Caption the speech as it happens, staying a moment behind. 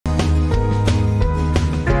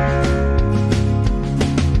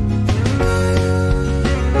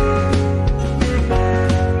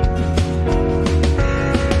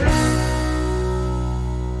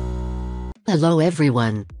Hello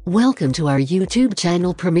everyone, welcome to our YouTube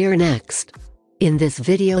channel Premiere Next. In this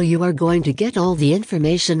video you are going to get all the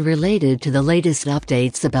information related to the latest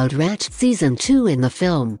updates about Ratched Season 2 in the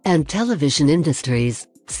film and television industries.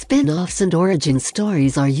 Spin-offs and origin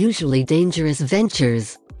stories are usually dangerous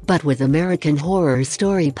ventures, but with American horror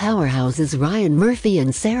story powerhouses Ryan Murphy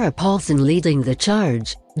and Sarah Paulson leading the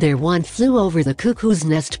charge, their One Flew Over the Cuckoo's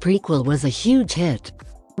Nest prequel was a huge hit.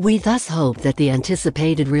 We thus hope that the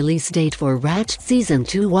anticipated release date for Ratched Season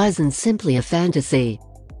 2 wasn't simply a fantasy.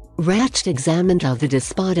 Ratched examined how the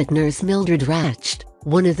despotic nurse Mildred Ratched,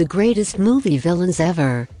 one of the greatest movie villains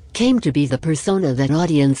ever, came to be the persona that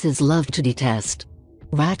audiences loved to detest.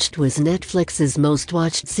 Ratched was Netflix's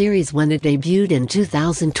most-watched series when it debuted in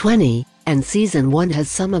 2020, and Season 1 has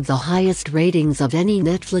some of the highest ratings of any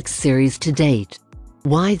Netflix series to date.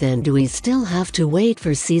 Why then do we still have to wait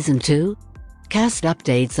for Season 2? Cast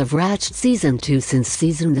updates of Ratched Season 2. Since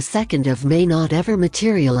Season 2 of May not ever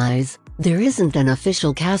materialize, there isn't an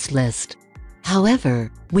official cast list.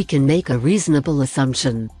 However, we can make a reasonable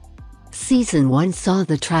assumption. Season 1 saw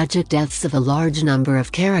the tragic deaths of a large number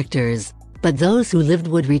of characters, but those who lived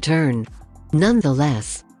would return.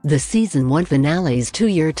 Nonetheless, the Season 1 finale's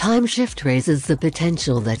 2-year time shift raises the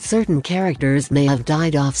potential that certain characters may have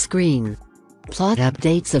died off-screen. Plot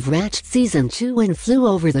updates of Ratched Season 2 and Flew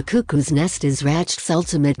Over the Cuckoo's Nest is Ratched's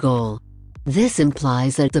ultimate goal. This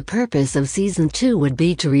implies that the purpose of Season 2 would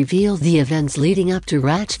be to reveal the events leading up to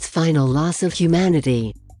Ratched's final loss of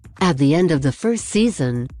humanity. At the end of the first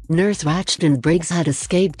season, Nurse Ratched and Briggs had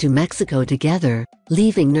escaped to Mexico together,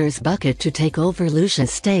 leaving Nurse Bucket to take over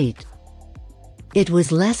Lucia's state. It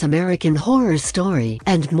was less American Horror Story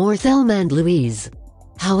and more Thelma and Louise.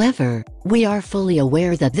 However, we are fully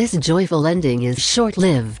aware that this joyful ending is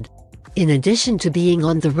short-lived. In addition to being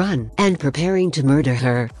on the run and preparing to murder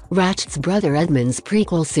her, Ratched's brother Edmund's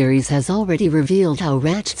prequel series has already revealed how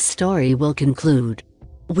Ratched's story will conclude.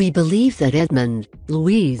 We believe that Edmund,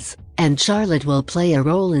 Louise, and Charlotte will play a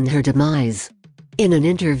role in her demise. In an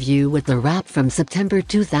interview with The Wrap from September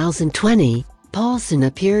 2020, Paulson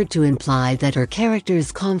appeared to imply that her character's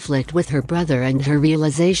conflict with her brother and her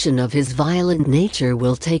realization of his violent nature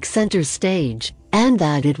will take center stage, and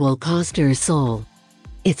that it will cost her soul.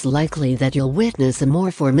 It's likely that you'll witness a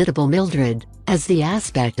more formidable Mildred, as the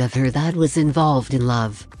aspect of her that was involved in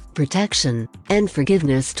love, protection, and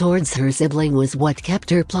forgiveness towards her sibling was what kept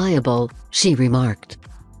her pliable, she remarked.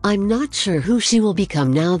 I'm not sure who she will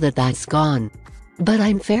become now that that's gone. But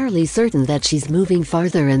I'm fairly certain that she's moving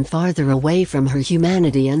farther and farther away from her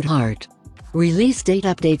humanity and heart. Release date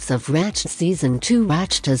updates of Ratched Season 2.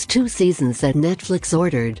 Ratched has 2 seasons that Netflix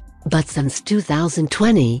ordered, but since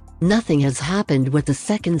 2020, nothing has happened with the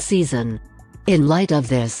 2nd season. In light of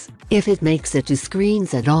this, if it makes it to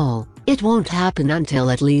screens at all, it won't happen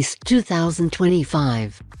until at least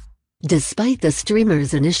 2025. Despite the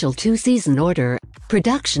streamer's initial 2-season order,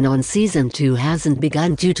 production on Season 2 hasn't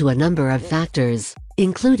begun due to a number of factors,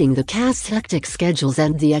 including the cast's hectic schedules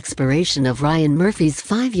and the expiration of Ryan Murphy's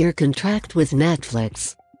 5-year contract with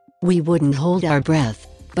Netflix. We wouldn't hold our breath,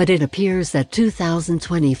 but it appears that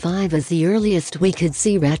 2025 is the earliest we could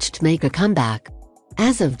see Ratched make a comeback.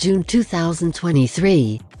 As of June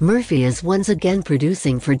 2023, Murphy is once again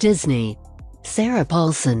producing for Disney. Sarah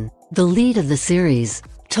Paulson, the lead of the series,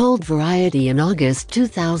 told Variety in August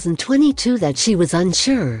 2022 that she was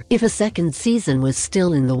unsure if a 2nd season was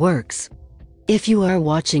still in the works. If you are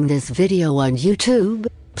watching this video on YouTube,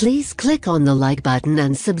 please click on the like button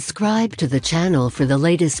and subscribe to the channel for the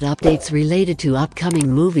latest updates related to upcoming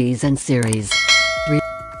movies and series.